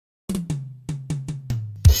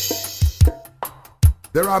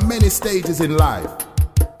There are many stages in life,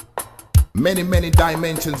 many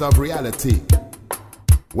dimensions of reality.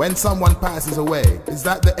 When someone passes away, is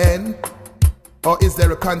that the end? Or is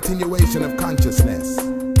there a continuation of consciousness?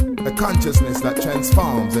 A consciousness that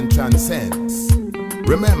transforms and transcends.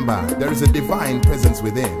 Remember, there is a divine presence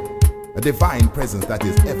within, a divine presence that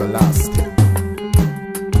is everlasting.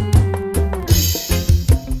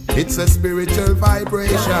 It's a spiritual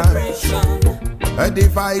vibration, a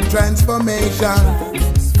divine transformation.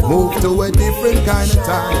 Move to a different kind of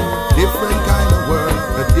time, different kind of world,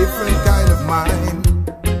 a different kind of mind.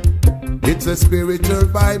 It's a spiritual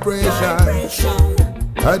vibration,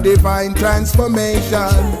 a divine transformation.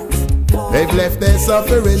 They've left their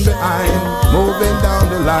suffering behind, moving down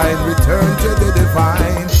the line, return to the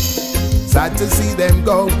divine. Sad to see them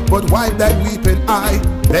go, but wipe that weeping eye.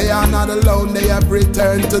 They are not alone, they have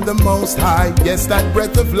returned to the Most High. Yes, that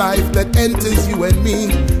breath of life that enters you and me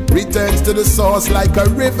returns to the source like a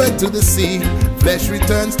river to the sea. Flesh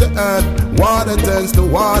returns to earth, water turns to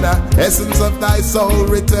water. Essence of thy soul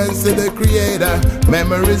returns to the Creator.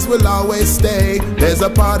 Memories will always stay. There's a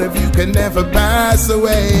part of you can never pass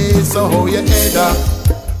away. So hold your head up,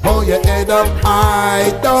 hold your head up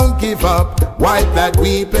high. Don't give up, wipe that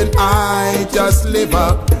weeping eye. Just live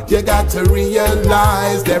up, you got to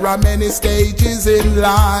realize there are many stages in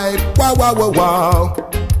life. Wow, wow, wow, wow.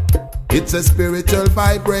 It's a spiritual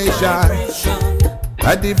vibration,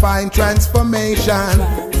 a divine transformation.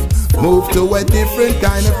 Move to a different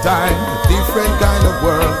kind of time, a different kind of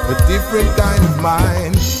world, a different kind of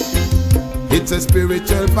mind. It's a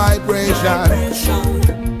spiritual vibration,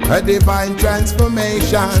 a divine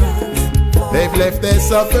transformation. They've left their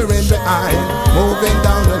suffering behind, moving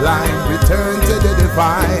down the line, return to the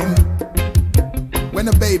divine. When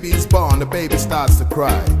a baby is born, the baby starts to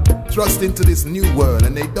cry, thrust into this new world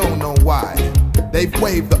and they don't know why. They've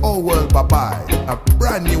waved the old world bye-bye. A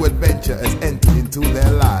brand new adventure has entered into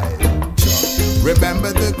their lives.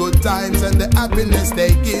 Remember the good times and the happiness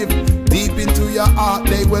they give. Deep into your heart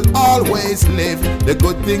they will always live. The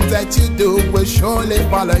good things that you do will surely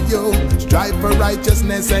follow you. Strive for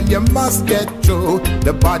righteousness and you must get through.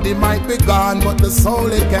 The body might be gone but the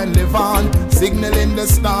soul it can live on, signaling the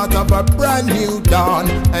start of a brand new dawn.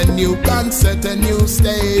 A new concert, a new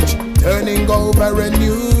stage, turning over a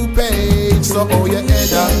new page. So hold your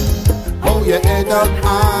head up, hold your head up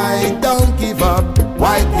high. Don't give up,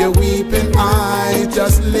 wipe your weeping eye.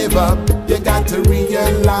 Just live up, you got to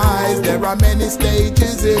realize there are many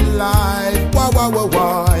stages in life. Why, why, why,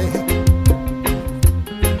 why?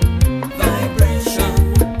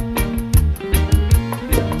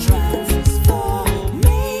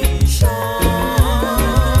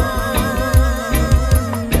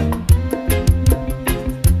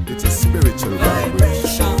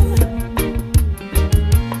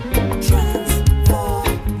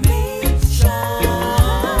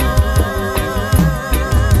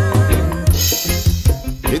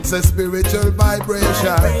 It's a spiritual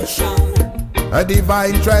vibration, a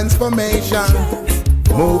divine transformation.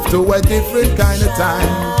 Move to a different kind of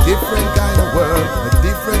time, different kind of world, a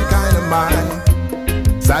different kind of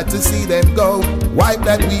mind. Sad to see them go, wipe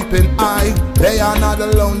that weeping eye. They are not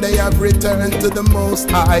alone, they have returned to the Most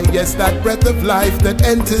High. Yes, that breath of life that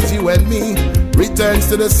enters you and me returns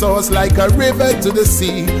to the source like a river to the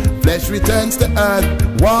sea. Flesh returns to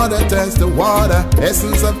earth, water turns to water.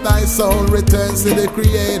 Essence of thy soul returns to the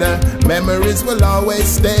Creator. Memories will always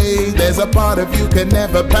stay. There's a part of you can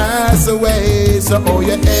never pass away. So hold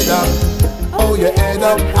your head up, hold your head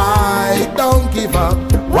up high. Don't give up,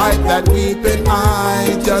 wipe that weeping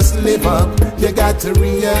eye. Just live up, you got to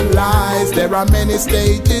realize there are many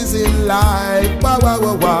stages in life. Why, why,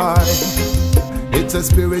 why, why? It's a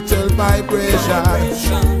spiritual vibration,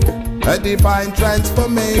 a divine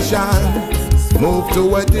transformation. Move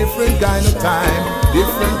to a different kind of time,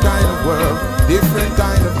 different kind of world, different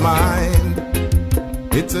kind of mind.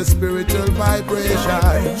 It's a spiritual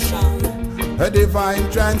vibration, a divine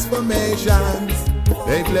transformation.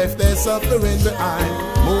 They've left their suffering behind,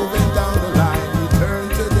 move